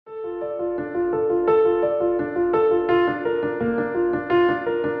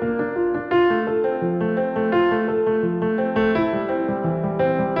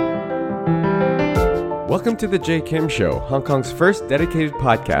to the Jay Kim Show, Hong Kong's first dedicated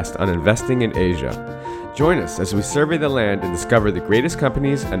podcast on investing in Asia. Join us as we survey the land and discover the greatest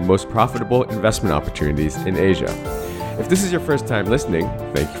companies and most profitable investment opportunities in Asia. If this is your first time listening,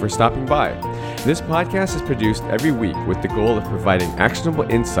 thank you for stopping by. This podcast is produced every week with the goal of providing actionable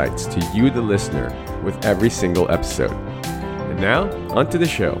insights to you, the listener, with every single episode. And now, on to the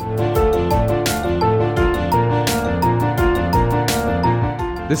show.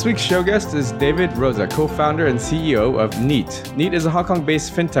 This week's show guest is David Rosa, co-founder and CEO of Neat. Neat is a Hong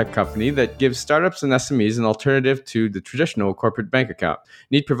Kong-based fintech company that gives startups and SMEs an alternative to the traditional corporate bank account.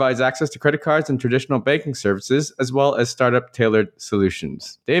 Neat provides access to credit cards and traditional banking services, as well as startup-tailored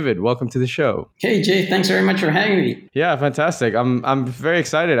solutions. David, welcome to the show. Hey, Jay, thanks very much for having me. Yeah, fantastic. I'm very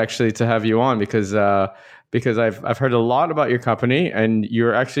excited actually to have you on because I've heard a lot about your company, and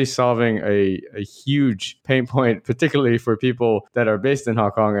you're actually solving a huge pain point, particularly for people that are based in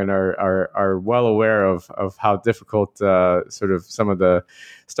Hong Kong and are well aware of how difficult sort of some of the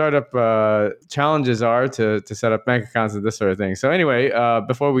startup challenges are to set up bank accounts and this sort of thing. So anyway,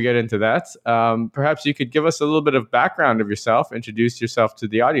 before we get into that, perhaps you could give us a little bit of background of yourself, introduce yourself to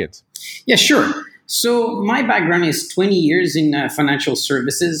the audience. Yeah, sure. So my background is 20 years in financial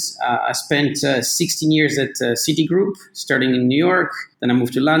services. I spent 16 years at Citigroup, starting in New York. Then I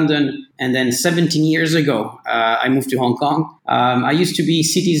moved to London. And then 17 years ago, I moved to Hong Kong. I used to be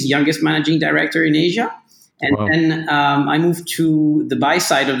Citi's youngest managing director in Asia. And Wow. then I moved to the buy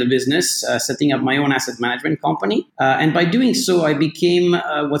side of the business, setting up my own asset management company. And by doing so, I became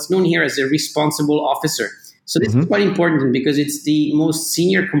what's known here as a responsible officer. So this is quite important because it's the most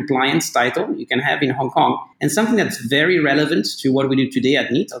senior compliance title you can have in Hong Kong, and something that's very relevant to what we do today at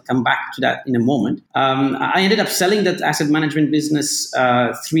Neat. I'll come back to that in a moment. I ended up selling that asset management business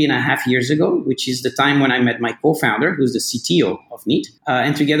 3.5 years ago, which is the time when I met my co-founder, who's the CTO of Neat,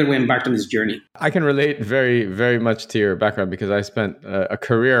 and together we embarked on this journey. I can relate very, very much to your background because I spent a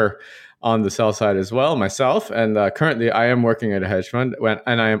career on the sell side as well myself, and currently I am working at a hedge fund,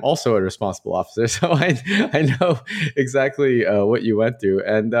 and I am also a responsible officer, so I know exactly what you went through.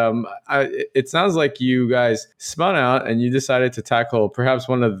 And it sounds like you guys spun out and you decided to tackle perhaps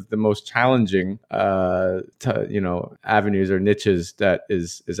one of the most challenging avenues or niches that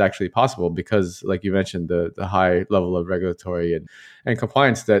is actually possible, because like you mentioned, the high level of regulatory and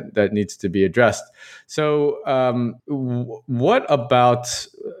compliance that needs to be addressed. So what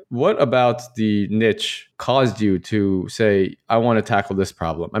about the niche caused you to say, I want to tackle this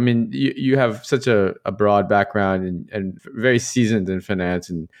problem? I mean, you have such a broad background and very seasoned in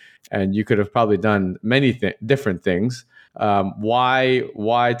finance, and you could have probably done many different things.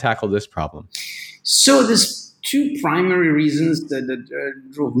 Why tackle this problem? So there's two primary reasons that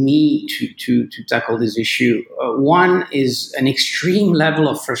drove me to tackle this issue. One is an extreme level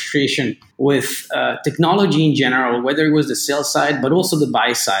of frustration with technology in general, whether it was the sell side, but also the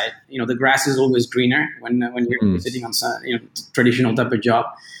buy side. You know, the grass is always greener when you're sitting on some traditional type of job.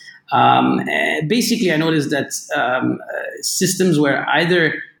 Basically, I noticed that systems were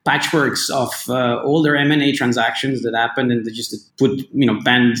either patchworks of older M&A transactions that happened, and they just put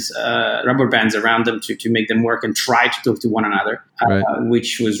bands, rubber bands around them to make them work and try to talk to one another, right.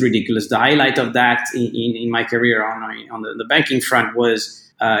 Which was ridiculous. The highlight of that in my career on the banking front was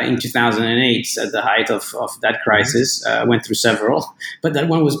in 2008, at the height of that crisis. Went through several, but that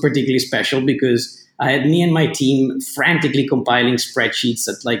one was particularly special because I had me and my team frantically compiling spreadsheets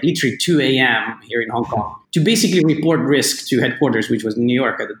at like literally 2 a.m. here in Hong Kong to basically report risk to headquarters, which was New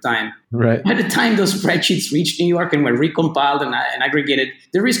York at the time. Right. By the time those spreadsheets reached New York and were recompiled and aggregated,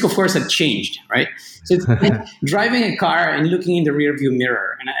 the risk, of course, had changed, right? So it's like driving a car and looking in the rearview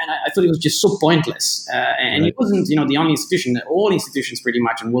mirror. And I thought it was just so pointless. And It wasn't, the only institution. All institutions pretty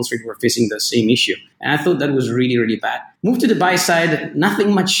much on Wall Street were facing the same issue. And I thought that was really, really bad. Moved to the buy side,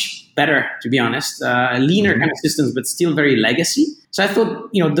 nothing much better, to be honest. Leaner kind of systems, but still very legacy. So I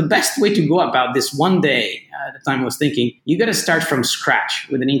thought, the best way to go about this one day, at the time I was thinking, you got to start from scratch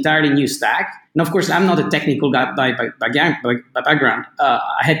with an entirely new stack. And of course, I'm not a technical guy by background.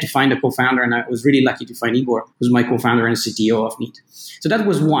 I had to find a co-founder, and I was really lucky to find Igor, who's my co-founder and CTO of Neat. So that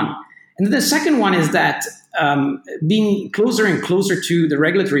was one. And then the second one is that being closer and closer to the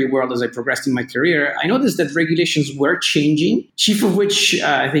regulatory world as I progressed in my career, I noticed that regulations were changing, chief of which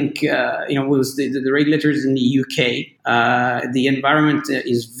I think was the regulators in the UK. The environment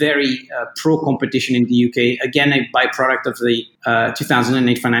is very pro-competition in the UK, again, a byproduct of the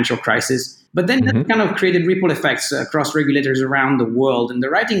 2008 financial crisis. But then that kind of created ripple effects across regulators around the world. And the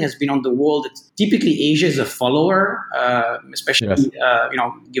writing has been on the wall that typically Asia is a follower, especially,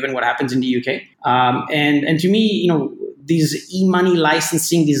 given what happens in the UK. And to me, these e-money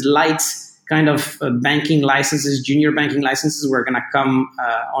licensing, these light kind of banking licenses, junior banking licenses were going to come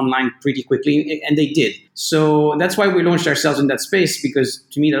online pretty quickly, and they did. So that's why we launched ourselves in that space, because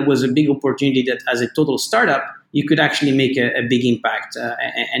to me that was a big opportunity that as a total startup, you could actually make a big impact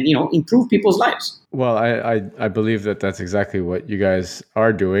and improve people's lives. Well, I believe that that's exactly what you guys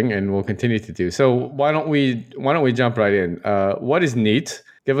are doing and will continue to do. So why don't we jump right in? What is Neat?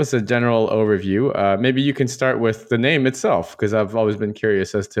 Give us a general overview. Maybe you can start with the name itself, because I've always been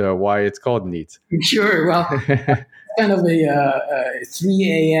curious as to why it's called Neat. Sure. Well, kind of a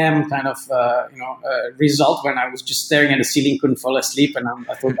 3 a.m. kind of result when I was just staring at the ceiling, couldn't fall asleep, and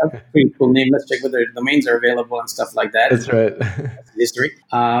I thought that's a pretty cool name. Let's check whether the domains are available and stuff like that. That's right. That's history.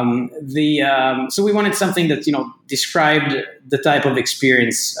 So we wanted something that described the type of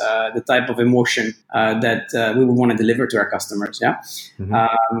experience, the type of emotion that we would want to deliver to our customers. Yeah,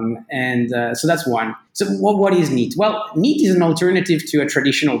 so that's one. So what is Neat? Well, Neat is an alternative to a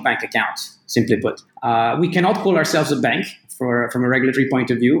traditional bank account. Simply put, we cannot call ourselves a bank from a regulatory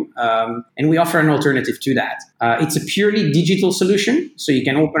point of view, and we offer an alternative to that. It's a purely digital solution, so you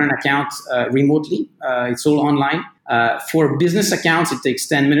can open an account remotely. It's all online. For business accounts, it takes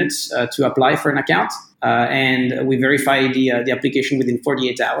 10 minutes to apply for an account, and we verify the application within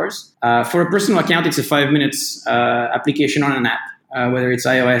 48 hours. For a personal account, it's a 5 minutes application on an app. Whether it's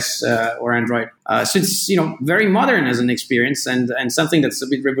iOS or Android. So it's very modern as an experience and something that's a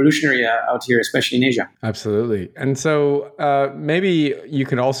bit revolutionary out here, especially in Asia. Absolutely. And so maybe you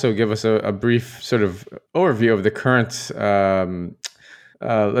can also give us a brief sort of overview of the current,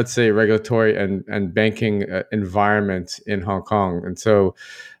 let's say, regulatory and banking environment in Hong Kong. And so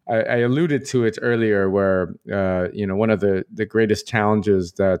I alluded to it earlier, where one of the greatest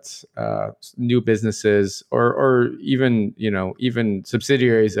challenges that new businesses or even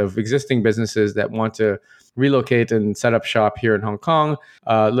subsidiaries of existing businesses that want to relocate and set up shop here in Hong Kong,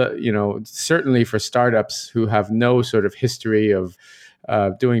 certainly for startups who have no sort of history of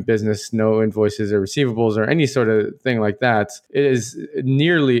doing business, no invoices or receivables or any sort of thing like that, it is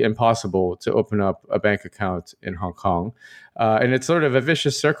nearly impossible to open up a bank account in Hong Kong. And it's sort of a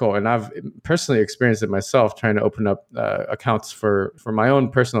vicious circle. And I've personally experienced it myself, trying to open up accounts for my own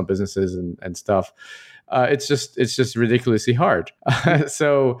personal businesses and stuff. It's just ridiculously hard.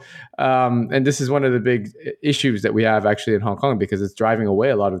 And this is one of the big issues that we have actually in Hong Kong, because it's driving away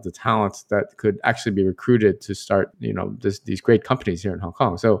a lot of the talent that could actually be recruited to start, these great companies here in Hong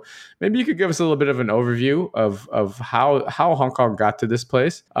Kong. So maybe you could give us a little bit of an overview of how Hong Kong got to this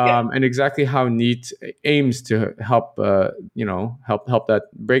place, and exactly how Neat aims to help that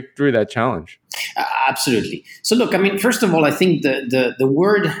break through that challenge. Absolutely. So look, first of all, I think the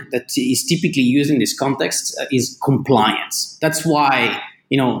word that is typically used in this context is compliance. That's why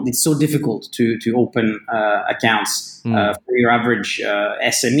it's so difficult to open accounts for your average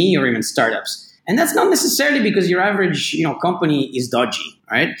SME or even startups. And that's not necessarily because your average company is dodgy,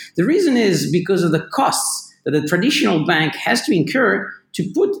 right? The reason is because of the costs that a traditional bank has to incur to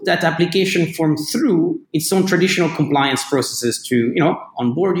put that application form through its own traditional compliance processes to,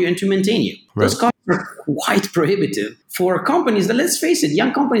 onboard you and to maintain you. Right. Those costs are quite prohibitive for companies that, let's face it,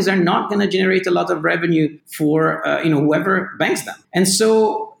 young companies are not going to generate a lot of revenue for, whoever banks them. And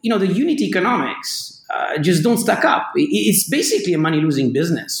so, the unit economics just don't stack up. It's basically a money-losing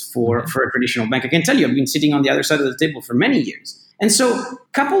business for a traditional bank. I can tell you, I've been sitting on the other side of the table for many years. And so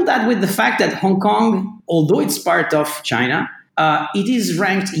couple that with the fact that Hong Kong, although it's part of China, it is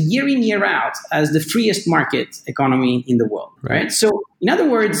ranked year in, year out as the freest market economy in the world, right? So, in other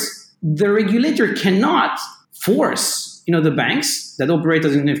words, the regulator cannot force, the banks that operate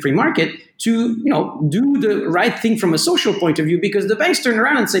in a free market to, do the right thing from a social point of view, because the banks turn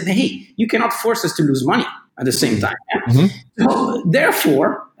around and say, hey, you cannot force us to lose money at the same time. Yeah? Mm-hmm. So,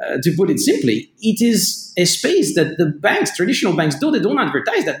 therefore, to put it simply, it is a space that the banks, traditional banks, though they don't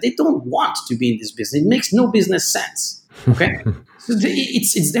advertise that, they don't want to be in this business. It makes no business sense. Okay, so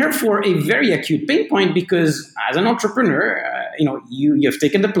it's therefore a very acute pain point, because as an entrepreneur, you've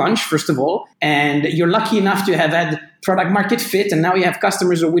taken the plunge first of all, and you're lucky enough to have had product market fit, and now you have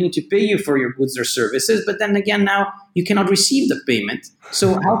customers who are willing to pay you for your goods or services. But then again, now you cannot receive the payment.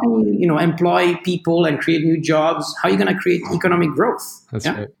 So how can you, employ people and create new jobs? How are you going to create economic growth? That's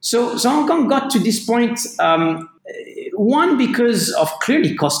right. So Hong Kong got to this point. One, because of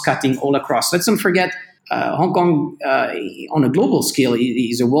clearly cost cutting all across. Let's not forget. Hong Kong, on a global scale,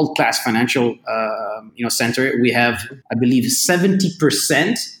 is a world-class financial, center. We have, I believe,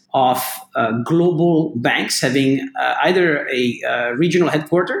 70% of global banks having either a regional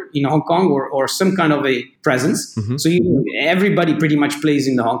headquarter in Hong Kong or some kind of a presence. Mm-hmm. So everybody pretty much plays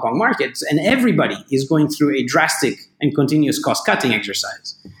in the Hong Kong market, and everybody is going through a drastic and continuous cost-cutting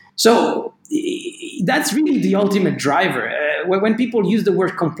exercise. So, that's really the ultimate driver. When people use the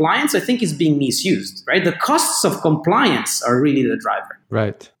word compliance, I think it's being misused, right? The costs of compliance are really the driver.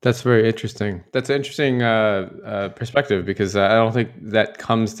 Right. That's very interesting. That's an interesting perspective, because I don't think that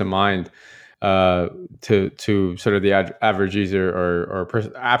comes to mind to sort of the average user or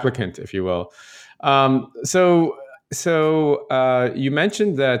applicant, if you will. So you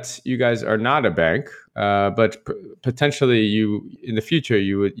mentioned that you guys are not a bank, but potentially you in the future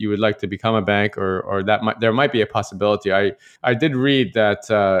you would like to become a bank, or there might be a possibility. I did read that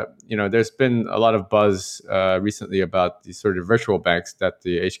there's been a lot of buzz recently about these sort of virtual banks that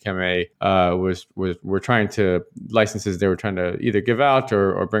the HKMA were trying to licenses they were trying to either give out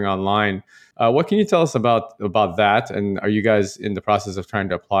or bring online. What can you tell us about that? And are you guys in the process of trying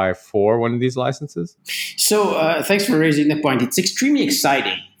to apply for one of these licenses? So thanks for raising the point. It's extremely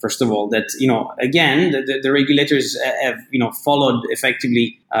exciting, first of all, that, again, the regulators have, followed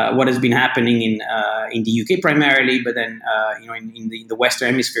effectively what has been happening in the UK primarily, but then, in the Western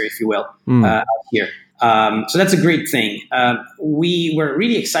Hemisphere, if you will, out here. So that's a great thing. We were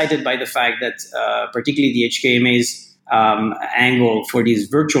really excited by the fact that particularly the HKMA's angle for these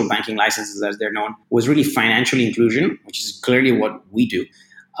virtual banking licenses, as they're known, was really financial inclusion, which is clearly what we do.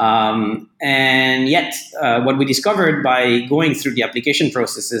 And yet, what we discovered by going through the application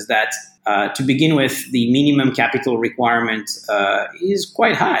process is that, to begin with, the minimum capital requirement is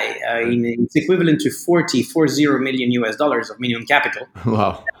quite high. It's equivalent to 40 million US dollars of minimum capital.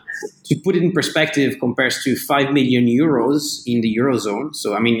 Wow. To put it in perspective, compares to 5 million euros in the Eurozone.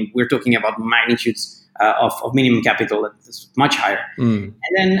 So, we're talking about magnitudes of minimum capital that's much higher. And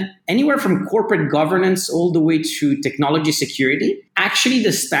then anywhere from corporate governance all the way to technology security, actually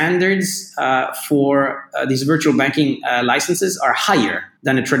the standards for these virtual banking licenses are higher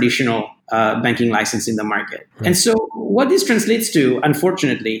than a traditional banking license in the market. Right. And so what this translates to,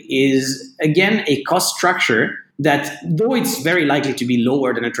 unfortunately, is, again, a cost structure that, though it's very likely to be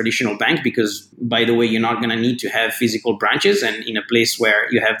lower than a traditional bank, because, by the way, you're not going to need to have physical branches, and in a place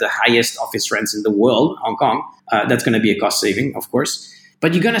where you have the highest office rents in the world, Hong Kong, that's going to be a cost saving, of course.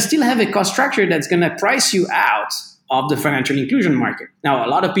 But you're going to still have a cost structure that's going to price you out of the financial inclusion market. Now, a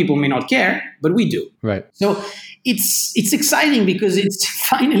lot of people may not care, but we do. Right. So it's exciting because it's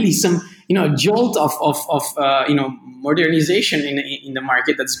finally some jolt of modernization in the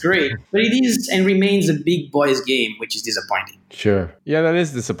market. That's great, but it is and remains a big boys game, which is disappointing. Sure, yeah, that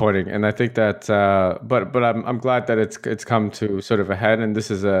is disappointing, and I think that, but I'm glad that it's come to sort of a head, and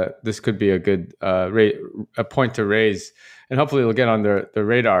this could be a good a point to raise, and hopefully it'll get on the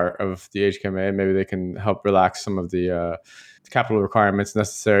radar of the HKMA. Maybe they can help relax some of the capital requirements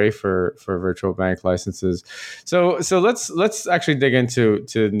necessary for virtual bank licenses. So let's actually dig into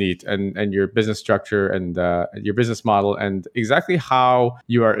Neat and your business structure and your business model, and exactly how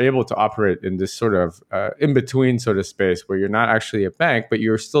you are able to operate in this sort of in between sort of space where you're not actually a bank, but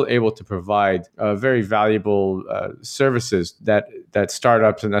you're still able to provide very valuable services that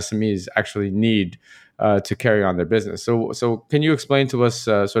startups and SMEs actually need to carry on their business. So can you explain to us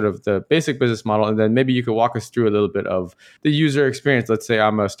sort of the basic business model, and then maybe you could walk us through a little bit of the user experience? Let's say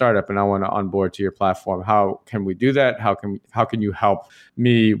I'm a startup and I want to onboard to your platform. How can we do that? How can you help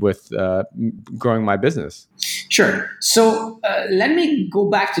me with growing my business? Sure. So let me go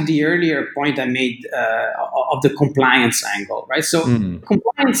back to the earlier point I made of the compliance angle, right? So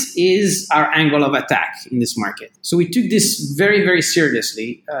compliance is our angle of attack in this market. So we took this very, very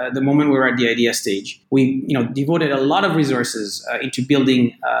seriously the moment we were at the idea stage. We devoted a lot of resources into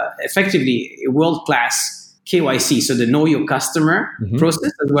building effectively a world-class KYC, so the Know Your Customer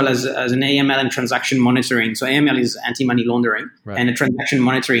process, as well as an AML and transaction monitoring. So AML is anti-money laundering, right, and a transaction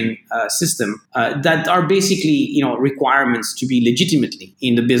monitoring system that are basically requirements to be legitimately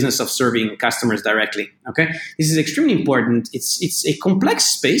in the business of serving customers directly. Okay, this is extremely important. It's a complex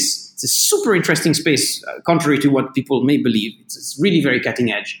space. It's a super interesting space, contrary to what people may believe. It's really very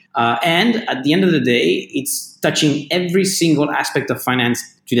cutting edge. And at the end of the day, it's touching every single aspect of finance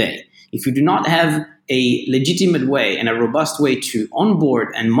today. If you do not have a legitimate way and a robust way to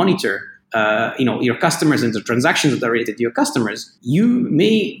onboard and monitor your customers and the transactions that are related to your customers, you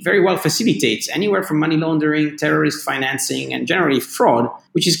may very well facilitate anywhere from money laundering, terrorist financing, and generally fraud,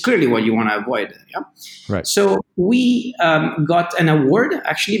 which is clearly what you want to avoid. Yeah? Right. So we got an award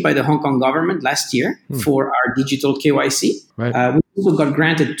actually by the Hong Kong government last year for our digital KYC. Right. We also got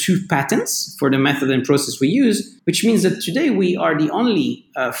granted 2 patents for the method and process we use, which means that today we are the only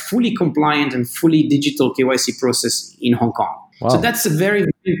fully compliant and fully digital KYC process in Hong Kong. Wow. So that's a very,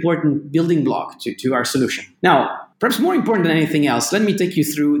 very important building block to our solution. Now, perhaps more important than anything else, let me take you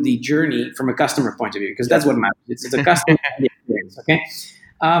through the journey from a customer point of view, because that's what matters. It's the customer experience, okay?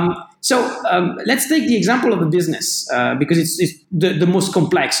 Let's take the example of a business because it's the most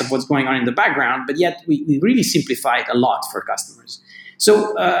complex of what's going on in the background, but yet we really simplify it a lot for customers.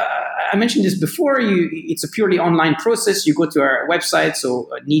 So I mentioned this before. It's a purely online process. You go to our website. So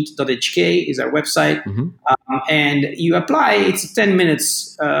neat.hk is our website, and you apply. It's a 10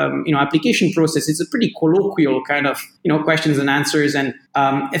 minutes application process. It's a pretty colloquial kind of questions and answers, and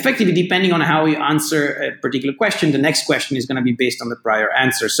effectively depending on how you answer a particular question, the next question is going to be based on the prior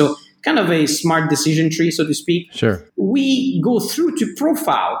answer. So kind of a smart decision tree, so to speak. Sure. We go through to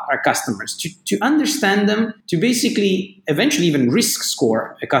profile our customers, to understand them, to basically eventually even risk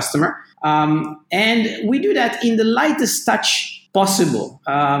score a customer. And we do that in the lightest touch possible.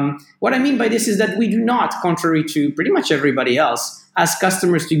 What I mean by this is that we do not, contrary to pretty much everybody else, ask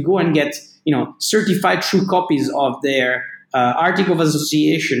customers to go and get certified true copies of their article of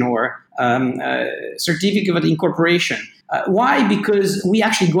association or certificate of incorporation. Why? Because we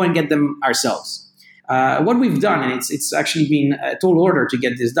actually go and get them ourselves. What we've done, and it's actually been a tall order to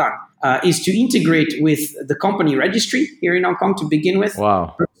get this done, is to integrate with the company registry here in Hong Kong to begin with.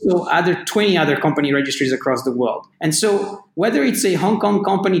 Wow. So 20 other company registries across the world. And so whether it's a Hong Kong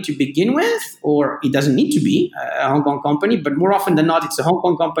company to begin with, or it doesn't need to be a Hong Kong company, but more often than not, it's a Hong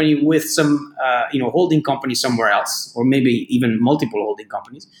Kong company with some holding company somewhere else, or maybe even multiple holding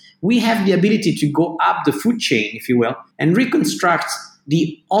companies, we have the ability to go up the food chain, if you will, and reconstruct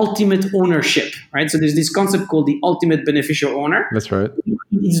the ultimate ownership, right? So there's this concept called the ultimate beneficial owner. That's right.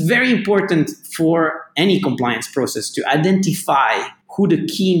 It's very important for any compliance process to identify who the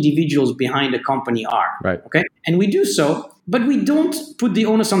key individuals behind the company are. Right. Okay. And we do so, but we don't put the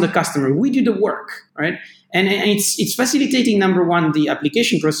onus on the customer. We do the work, right? And it's facilitating, number one, the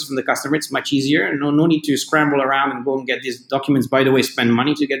application process from the customer. It's much easier. No need to scramble around and go and get these documents. By the way, spend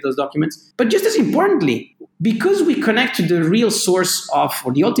money to get those documents. But just as importantly, because we connect to the real source of,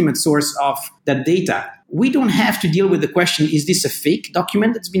 or the ultimate source of that data, we don't have to deal with the question, is this a fake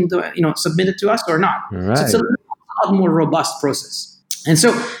document that's been submitted to us or not? Right. So it's a lot more robust process. And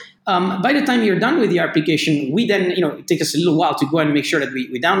so by the time you're done with the application, we then, it takes us a little while to go and make sure that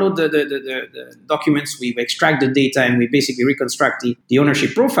we download the documents, we extract the data, and we basically reconstruct the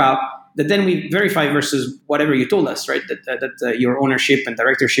ownership profile that then we verify versus whatever you told us, right? That your ownership and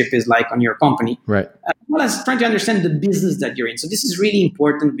directorship is like on your company. Right. As well as trying to understand the business that you're in. So this is really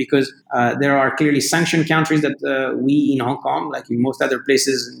important because there are clearly sanctioned countries that we in Hong Kong, like in most other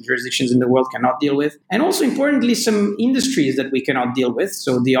places and jurisdictions in the world, cannot deal with. And also importantly, some industries that we cannot deal with.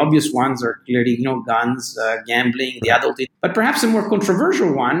 So the obvious ones are clearly, guns, gambling, the adult. But perhaps a more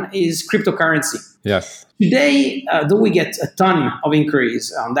controversial one is cryptocurrency. Yes. Today, though we get a ton of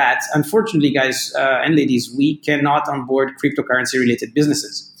inquiries on that, unfortunately, guys and ladies, we cannot onboard cryptocurrency-related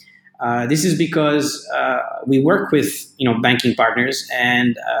businesses. This is because we work with banking partners,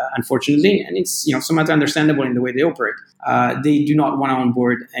 and unfortunately, and it's somewhat understandable in the way they operate, they do not want to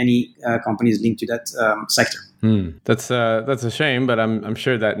onboard any companies linked to that sector. That's a shame, but I'm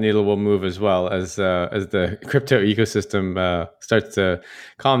sure that needle will move as well as the crypto ecosystem starts to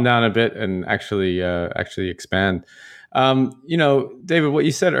calm down a bit and actually expand. David, what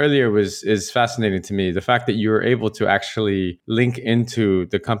you said earlier is fascinating to me. The fact that you were able to actually link into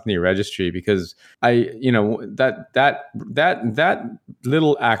the company registry, because that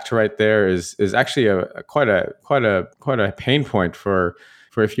little act right there is actually quite a pain point for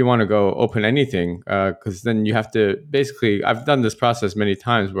if you want to go open anything, because then you have to basically, I've done this process many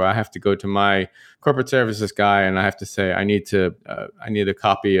times where I have to go to my corporate services guy and I have to say, I need a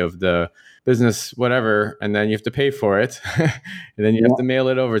copy of the business, whatever, and then you have to pay for it. And then you have to mail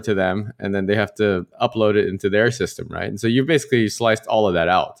it over to them, and then they have to upload it into their system, right? And so you basically sliced all of that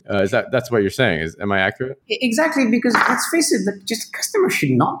out. That's what you're saying? Am I accurate? Exactly, because let's face it, just customers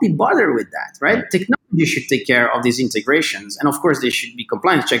should not be bothered with that, right? Technology should take care of these integrations, and of course, they should be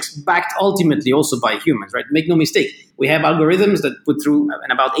compliance checks backed ultimately also by humans, right? Make no mistake, we have algorithms that put through,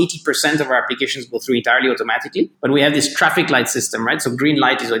 and about 80% of our applications go through entirely automatically. But we have this traffic light system, right? So green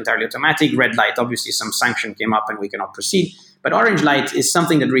light is entirely automatic. Red light, obviously, some sanction came up and we cannot proceed. But orange light is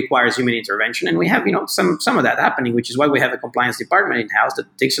something that requires human intervention, and we have, some of that happening, which is why we have a compliance department in house that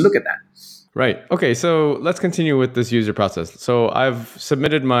takes a look at that. Right. Okay. So let's continue with this user process. So I've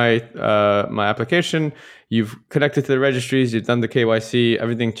submitted my application. You've connected to the registries. You've done the KYC.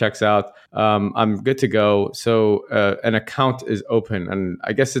 Everything checks out. I'm good to go. So an account is open, and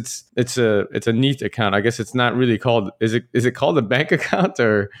I guess it's a neat account. I guess it's not really called. Is it called a bank account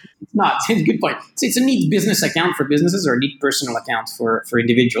or? It's not. It's a good point. So it's a neat business account for businesses or a neat personal account for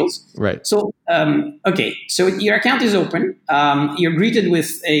individuals. Right. So okay. So your account is open. You're greeted with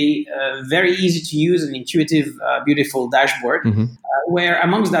a very easy to use and intuitive, beautiful dashboard. where,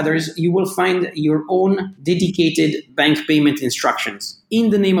 amongst others, you will find your own dedicated bank payment instructions in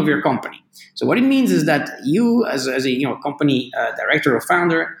the name of your company. So what it means is that you, as a company director or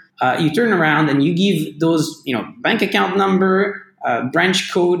founder, you turn around and you give those bank account number,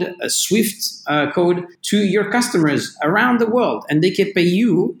 branch code, a SWIFT code to your customers around the world, and they can pay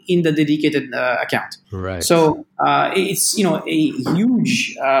you in the dedicated account. Right. So it's a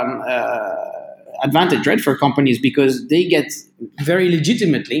huge advantage, right, for companies, because they get very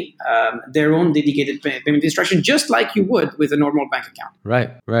legitimately their own dedicated payment instruction, just like you would with a normal bank account.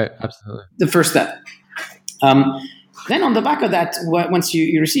 Right, absolutely. The first step. Then on the back of that, once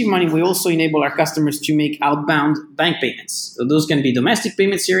you receive money, we also enable our customers to make outbound bank payments. So those can be domestic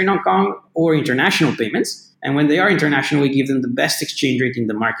payments here in Hong Kong or international payments. And when they are international, we give them the best exchange rate in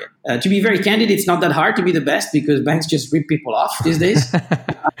the market. To be very candid, it's not that hard to be the best because banks just rip people off these days.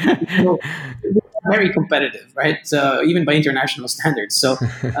 So very competitive, right? Even by international standards. So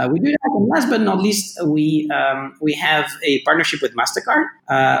we do that. And last but not least, we have a partnership with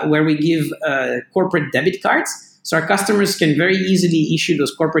MasterCard where we give corporate debit cards. So our customers can very easily issue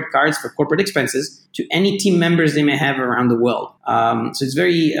those corporate cards for corporate expenses to any team members they may have around the world. So it's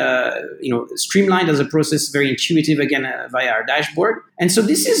very streamlined as a process, very intuitive, again, via our dashboard. And so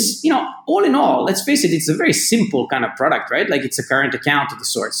this is, all in all, let's face it, it's a very simple kind of product, right? Like it's a current account of the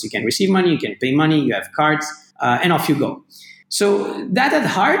sorts. You can receive money, you can pay money, you have cards, and off you go. So that at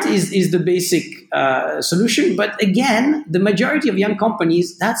heart is the basic solution. But again, the majority of young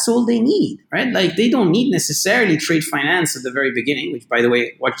companies, that's all they need, right? Like they don't need necessarily trade finance at the very beginning, which, by the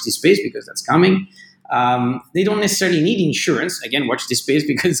way, watch this space because that's coming. They don't necessarily need insurance. Again, watch this space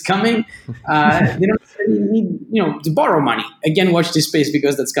because it's coming. They don't necessarily need, to borrow money. Again, watch this space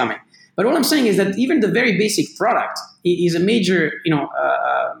because that's coming. But what I'm saying is that even the very basic product is a major,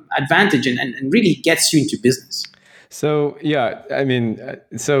 advantage and really gets you into business. So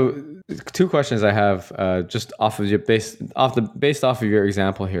so two questions I have just based off of your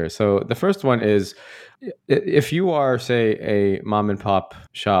example here. So the first one is, if you are, say, a mom and pop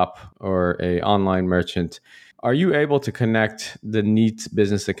shop or a online merchant, are you able to connect the Neat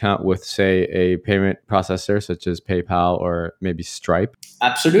business account with, say, a payment processor such as PayPal or maybe Stripe?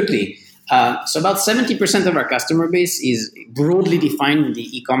 Absolutely. So about 70% of our customer base is broadly defined in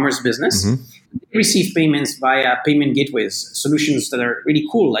the e-commerce business. Mm-hmm. They receive payments via payment gateways, solutions that are really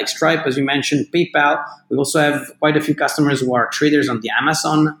cool, like Stripe, as you mentioned, PayPal. We also have quite a few customers who are traders on the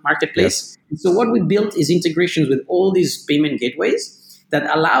Amazon marketplace. Yes. So what we built is integrations with all these payment gateways that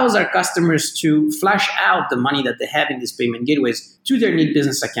allows our customers to flash out the money that they have in these payment gateways to their Neat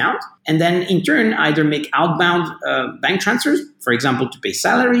business account, and then in turn either make outbound bank transfers, for example, to pay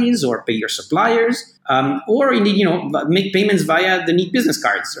salaries or pay your suppliers, or indeed, make payments via the Neat business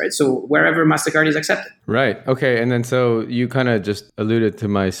cards, right? So wherever MasterCard is accepted. Right. Okay. And then so you kind of just alluded to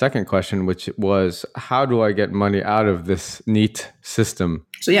my second question, which was, how do I get money out of this Neat system?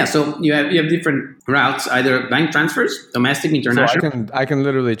 So you have different routes, either bank transfers, domestic, international. So I can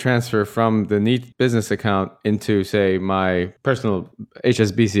literally transfer from the Neat business account into, say, my personal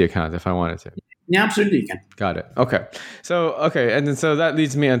HSBC account if I wanted to. Yeah, absolutely, you can. Got it. Okay. And then so that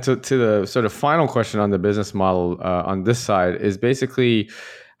leads me into the sort of final question on the business model on this side is basically,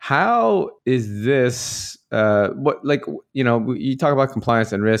 how is this? You talk about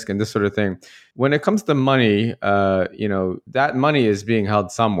compliance and risk and this sort of thing. When it comes to money, that money is being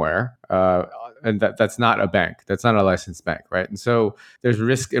held somewhere, and that's not a bank. That's not a licensed bank, right? And so there's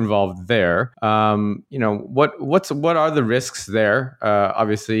risk involved there. What are the risks there?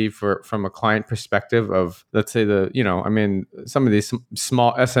 Obviously, from a client perspective of, let's say, some of these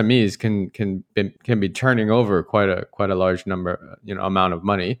small SMEs can be turning over quite a large amount of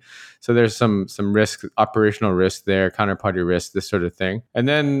money. So there's some risk, operational risk there, counterparty risk, this sort of thing. And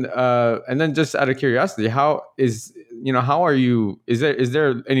then just out of curiosity, is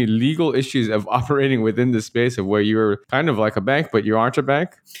there any legal issues of operating within the space of where you're kind of like a bank, but you aren't a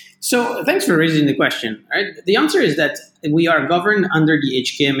bank? So thanks for raising the question. Right? The answer is that we are governed under the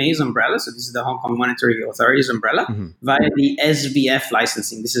HKMA's umbrella. So this is the Hong Kong Monetary Authority's umbrella, mm-hmm. via the SVF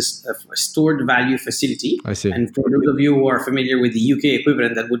licensing. This is a stored value facility. I see. And for those of you who are familiar with the UK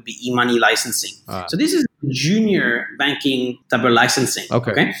equivalent, that would be e-money licensing. So this is junior banking type of licensing.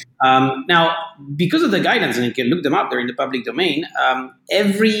 Okay. Now, because of the guidance, and you can look them up, they're in the public domain,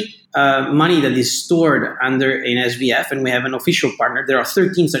 every money that is stored under an SVF, and we have an official partner. There are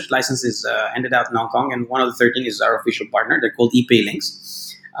 13 such licenses handed out in Hong Kong, and one of the 13 is our official partner. They're called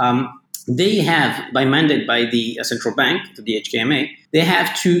ePaylinks. They have, by mandate by the central bank, to the HKMA, they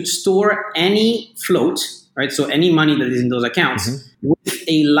have to store any float, right? So any money that is in those accounts, mm-hmm. with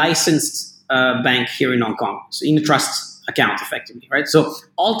a licensed bank here in Hong Kong, so in a trust account effectively, right? So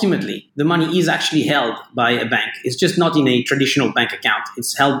ultimately, the money is actually held by a bank. It's just not in a traditional bank account.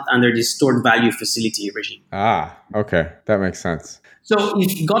 It's held under this stored value facility regime. Ah, okay. That makes sense. So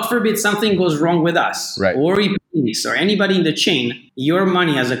if, God forbid, something goes wrong with us, Right. or police or anybody in the chain, your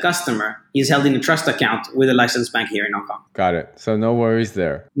money as a customer is held in a trust account with a licensed bank here in Hong Kong. Got it. So no worries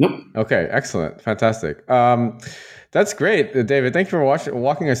there. Nope. Okay, excellent. Fantastic. That's great, David. Thank you for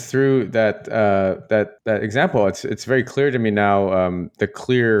walking us through that example. It's very clear to me now, the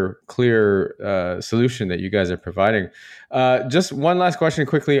clear solution that you guys are providing. Just one last question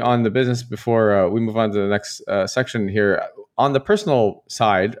quickly on the business before we move on to the next section here. On the personal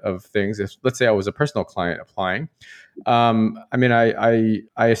side of things, if let's say I was a personal client applying, I mean, I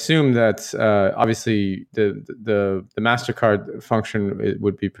assume that obviously the MasterCard function it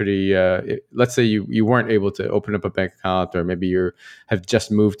would be pretty. Let's say you weren't able to open up a bank account, or maybe you have just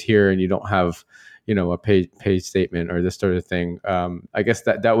moved here and you don't have, a pay statement or this sort of thing. I guess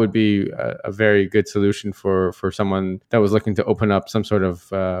that would be a very good solution for someone that was looking to open up some sort of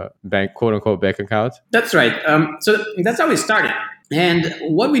bank, quote unquote, bank account. That's right. So that's how it started. And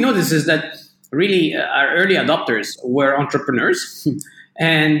what we noticed is that really our early adopters were entrepreneurs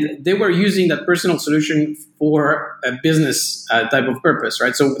and they were using that personal solution for a business type of purpose,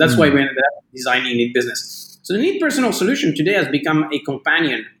 right? So that's why we ended up designing Neat Business. So the Neat Personal solution today has become a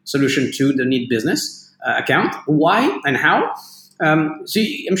companion solution to the Neat Business account. Why and how? So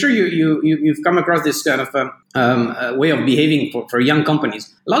I'm sure you've come across this kind of way of behaving for young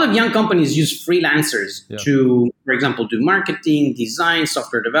companies. A lot of young companies use freelancers to, for example, do marketing, design,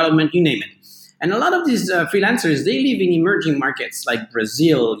 software development, you name it. And a lot of these freelancers, they live in emerging markets like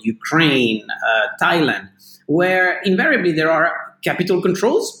Brazil, Ukraine, Thailand, where invariably there are capital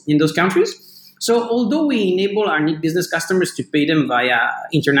controls in those countries. So although we enable our Neat Business customers to pay them via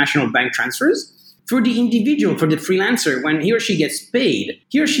international bank transfers, for the individual, for the freelancer, when he or she gets paid,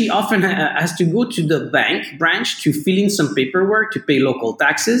 he or she often has to go to the bank branch to fill in some paperwork to pay local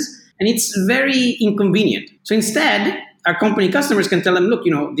taxes, and it's very inconvenient. So instead, our company customers can tell them, look,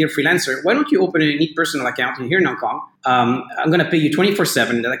 dear freelancer, why don't you open a Neat Personal account here in Hong Kong? I'm going to pay you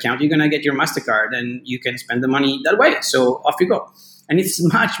 24/7 in that account. You're going to get your MasterCard and you can spend the money that way. So off you go. And it's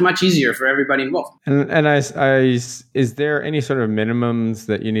much, much easier for everybody involved. And is there any sort of minimums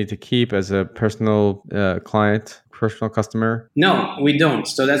that you need to keep as a personal client, personal customer? No, we don't.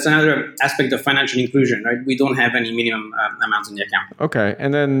 So that's another aspect of financial inclusion, right? We don't have any minimum amounts in the account. Okay.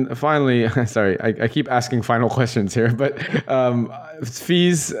 And then finally, sorry, I keep asking final questions here, but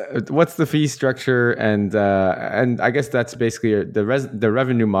fees, what's the fee structure? And I guess that's basically the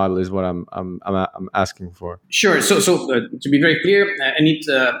revenue model is what I'm asking for. Sure. So to be very clear, a Neat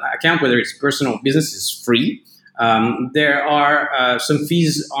account, whether it's personal or business, is free. There are some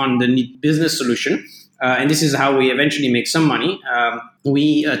fees on the Neat Business solution. And this is how we eventually make some money.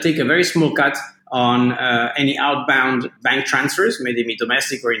 We take a very small cut on any outbound bank transfers, may they be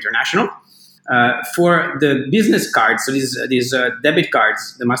domestic or international. For the business cards, so these debit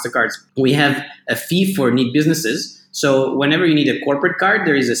cards, the MasterCards, we have a fee for Neat Businesses. So whenever you need a corporate card,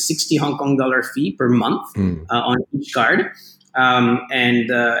 there is a 60 Hong Kong dollar fee per month on each card. And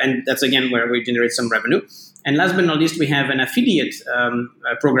that's, again, where we generate some revenue. And last but not least, we have an affiliate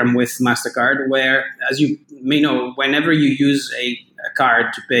program with MasterCard where, as you may know, whenever you use a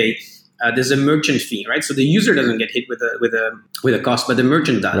card to pay, there's a merchant fee, right? So the user doesn't get hit with a cost, but the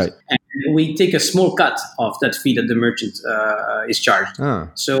merchant does. Right. And we take a small cut of that fee that the merchant is charged.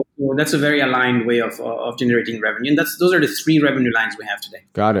 So that's a very aligned way of generating revenue. And those are the three revenue lines we have today.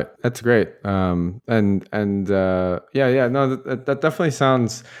 Got it. That's great. No, that definitely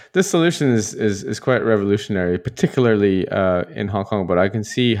sounds. This solution is quite revolutionary, particularly in Hong Kong. But I can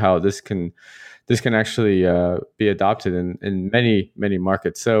see how this can actually be adopted in many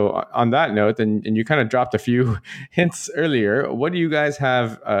markets. So on that note, and you kind of dropped a few hints earlier, what do you guys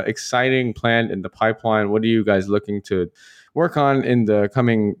have exciting planned in the pipeline? What are you guys looking to work on in the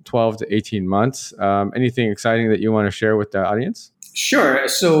coming 12 to 18 months? Anything exciting that you want to share with the audience? Sure.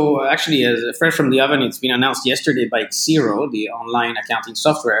 So actually, as fresh from the oven, it's been announced yesterday by Xero, the online accounting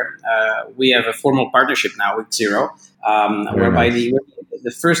software. We have a formal partnership now with Xero, whereby we're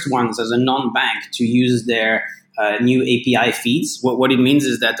the first ones as a non-bank to use their new API feeds. What it means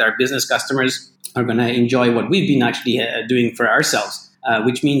is that our business customers are going to enjoy what we've been actually doing for ourselves.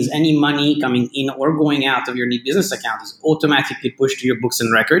 Which means any money coming in or going out of your Neat Business account is automatically pushed to your books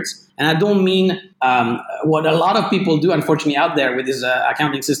and records. And I don't mean what a lot of people do, unfortunately, out there with these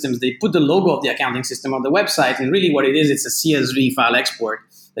accounting systems. They put the logo of the accounting system on the website, and really what it is, it's a CSV file export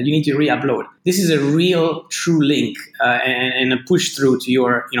that you need to re-upload. This is a real, true link and a push through to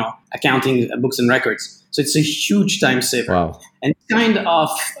your accounting books and records. So it's a huge time saver. Wow. And this kind of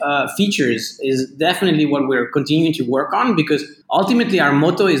features is definitely what we're continuing to work on, because ultimately our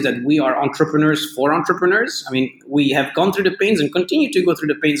motto is that we are entrepreneurs for entrepreneurs. I mean, we have gone through the pains and continue to go through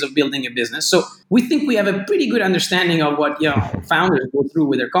the pains of building a business. So we think we have a pretty good understanding of what founders go through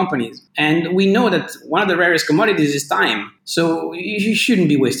with their companies. And we know that one of the rarest commodities is time. So you shouldn't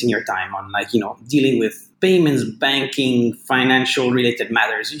be wasting your time on dealing with payments, banking, financial related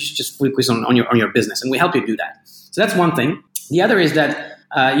matters. You should just focus on your business, and we help you do that. So that's one thing. The other is that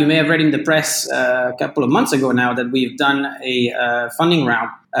you may have read in the press a couple of months ago now that we've done a funding round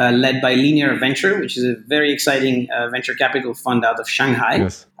led by Linear Venture, which is a very exciting venture capital fund out of Shanghai.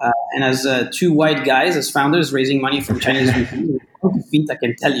 Yes. And as two white guys, as founders, raising money from Chinese VCs, feet, I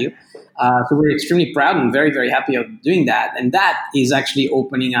can tell you. So we're extremely proud and very, very happy of doing that. And that is actually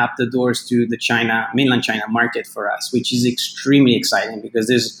opening up the doors to the mainland China market for us, which is extremely exciting because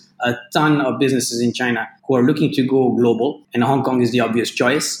there's a ton of businesses in China who are looking to go global, and Hong Kong is the obvious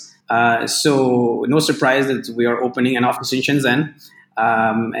choice. So no surprise that we are opening an office in Shenzhen.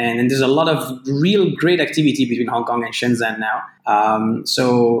 And there's a lot of real great activity between Hong Kong and Shenzhen now.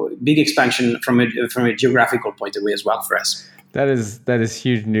 So big expansion from a geographical point of view as well for us. That is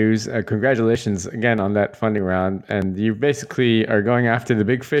huge news. Congratulations again on that funding round. And you basically are going after the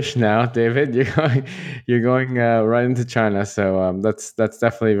big fish now, David. You're going right into China. So that's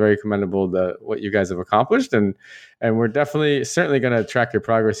definitely very commendable, what you guys have accomplished, and we're certainly going to track your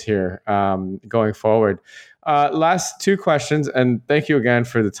progress here going forward. Last two questions, and thank you again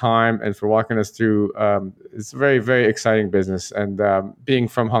for the time and for walking us through. It's a very, very exciting business, and being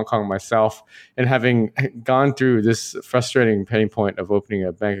from Hong Kong myself and having gone through this frustrating pain point of opening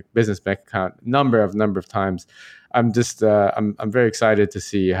a business bank account number of times, I'm just I'm very excited to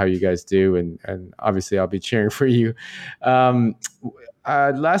see how you guys do, and obviously I'll be cheering for you.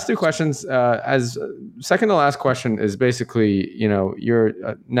 Last two questions. As second to last question is basically,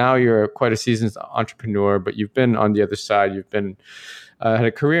 you're quite a seasoned entrepreneur, but you've been on the other side. You've been had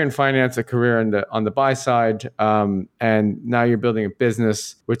a career in finance, a career on the buy side, and now you're building a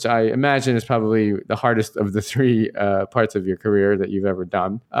business, which I imagine is probably the hardest of the three parts of your career that you've ever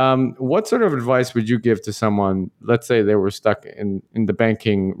done. What sort of advice would you give to someone? Let's say they were stuck in the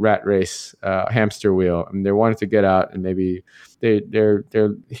banking rat race, hamster wheel, and they wanted to get out, and maybe they're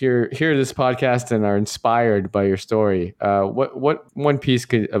hear this podcast and are inspired by your story. What one piece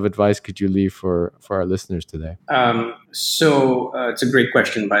of advice could you leave for our listeners today? So it's a great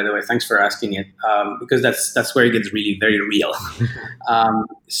question, by the way. Thanks for asking it, because that's where it gets really very real.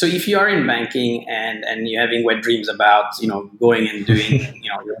 So if you are in banking and you're having wet dreams about going and doing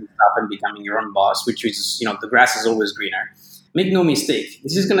your own stuff and becoming your own boss, which is the grass is always greener. Make no mistake,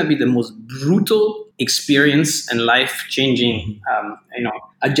 this is going to be the most brutal experience and life-changing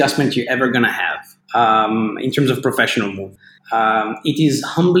adjustment you're ever going to have in terms of professional move. It is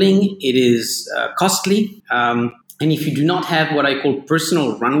humbling. It is costly. And if you do not have what I call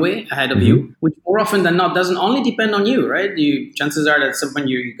personal runway ahead of you, which more often than not doesn't only depend on you, right? Chances are that at some point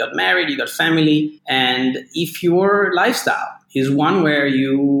you got married, you got family, and if your lifestyle is one where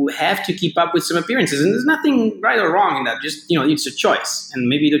you have to keep up with some appearances, and there's nothing right or wrong in that, just it's a choice, and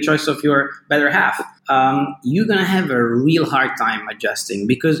maybe the choice of your better half, you're gonna have a real hard time adjusting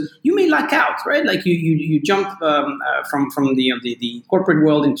because you may luck out, right? Like you jump from the corporate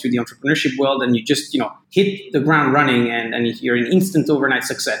world into the entrepreneurship world, and you just hit the ground running, and you're an instant overnight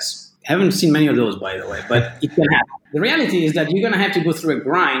success. I haven't seen many of those, by the way, but it can happen. The reality is that you're going to have to go through a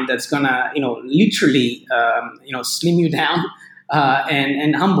grind that's going to, literally, slim you down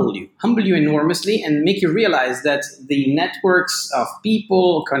and humble you enormously, and make you realize that the networks of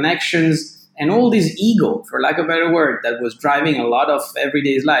people, connections, and all this ego, for lack of a better word, that was driving a lot of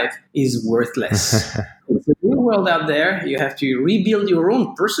everyday's life is worthless. It's a real world out there. You have to rebuild your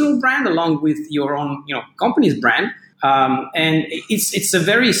own personal brand along with your own, company's brand. And it's a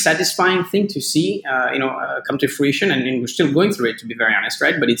very satisfying thing to see, come to fruition, and we're still going through it, to be very honest,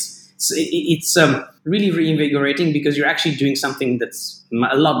 right? But it's really reinvigorating because you're actually doing something that's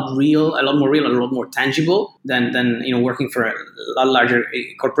a lot more real, a lot more tangible than working for a lot larger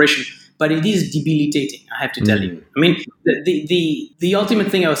corporation. But it is debilitating, I have to tell you. I mean, the ultimate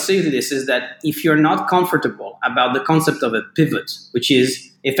thing I would say to this is that if you're not comfortable about the concept of a pivot, which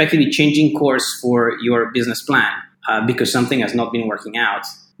is effectively changing course for your business plan, because something has not been working out,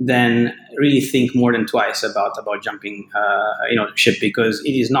 then really think more than twice about jumping ship, because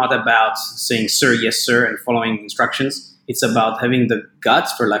it is not about saying sir, yes sir, and following instructions. It's about having the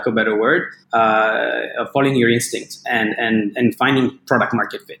guts, for lack of a better word, of following your instinct and finding product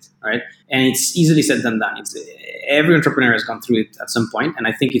market fit, right? And it's easily said than done. Every entrepreneur has gone through it at some point, and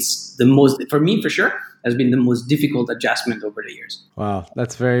I think it's the most, for me, for sure, has been the most difficult adjustment over the years. Wow,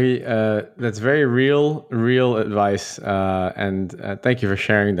 that's very real advice, and thank you for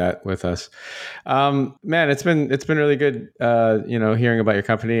sharing that with us. Man, it's been really good, hearing about your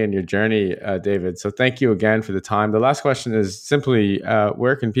company and your journey, David. So thank you again for the time. The last question is simply,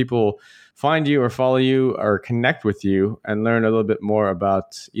 where can people find you or follow you or connect with you and learn a little bit more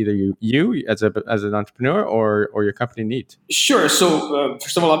about either you as an entrepreneur or your company Neat? Sure. So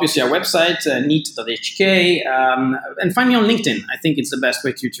first of all, obviously our website, neat.hk, and find me on LinkedIn. I think it's the best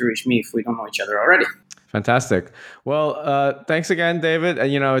way to reach me if we don't know each other already. Fantastic. Well, thanks again, David.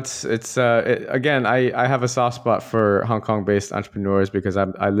 And again, I have a soft spot for Hong Kong-based entrepreneurs because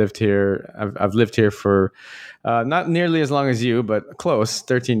I've lived here for not nearly as long as you, but close,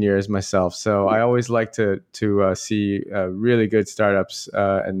 13 years myself. So I always like to see really good startups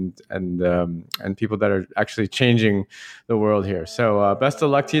and people that are actually changing the world here. So best of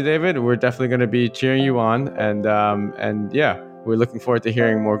luck to you, David. We're definitely going to be cheering you on, and yeah, we're looking forward to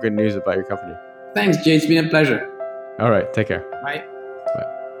hearing more good news about your company. Thanks, Jay. It's been a pleasure. All right. Take care. Bye. Bye.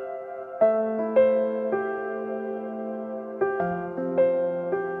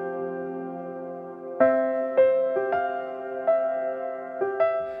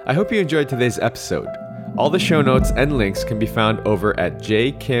 I hope you enjoyed today's episode. All the show notes and links can be found over at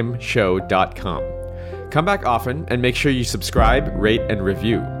jkimshow.com. Come back often and make sure you subscribe, rate, and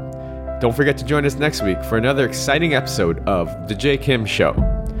review. Don't forget to join us next week for another exciting episode of The Jay Kim Show.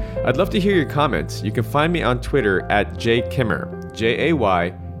 I'd love to hear your comments. You can find me on Twitter at JayKimmer,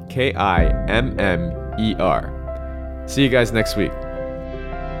 JayKimmer. See you guys next week.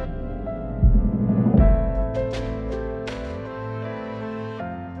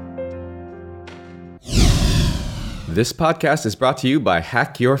 This podcast is brought to you by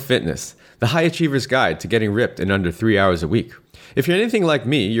Hack Your Fitness, the high achiever's guide to getting ripped in under 3 hours a week. If you're anything like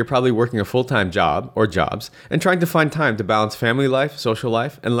me, you're probably working a full-time job or jobs and trying to find time to balance family life, social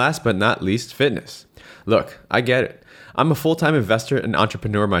life, and last but not least, fitness. Look, I get it. I'm a full-time investor and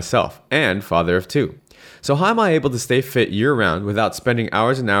entrepreneur myself and father of two. So how am I able to stay fit year-round without spending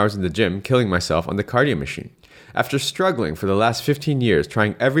hours and hours in the gym killing myself on the cardio machine? After struggling for the last 15 years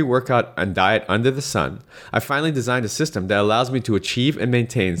trying every workout and diet under the sun, I finally designed a system that allows me to achieve and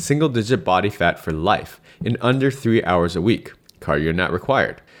maintain single-digit body fat for life in under 3 hours a week. Cardio not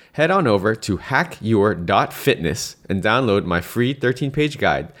required. Head on over to hackyour.fitness and download my free 13-page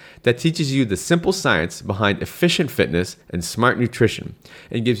guide that teaches you the simple science behind efficient fitness and smart nutrition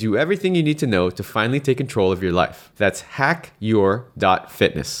and gives you everything you need to know to finally take control of your life. That's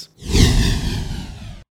hackyour.fitness.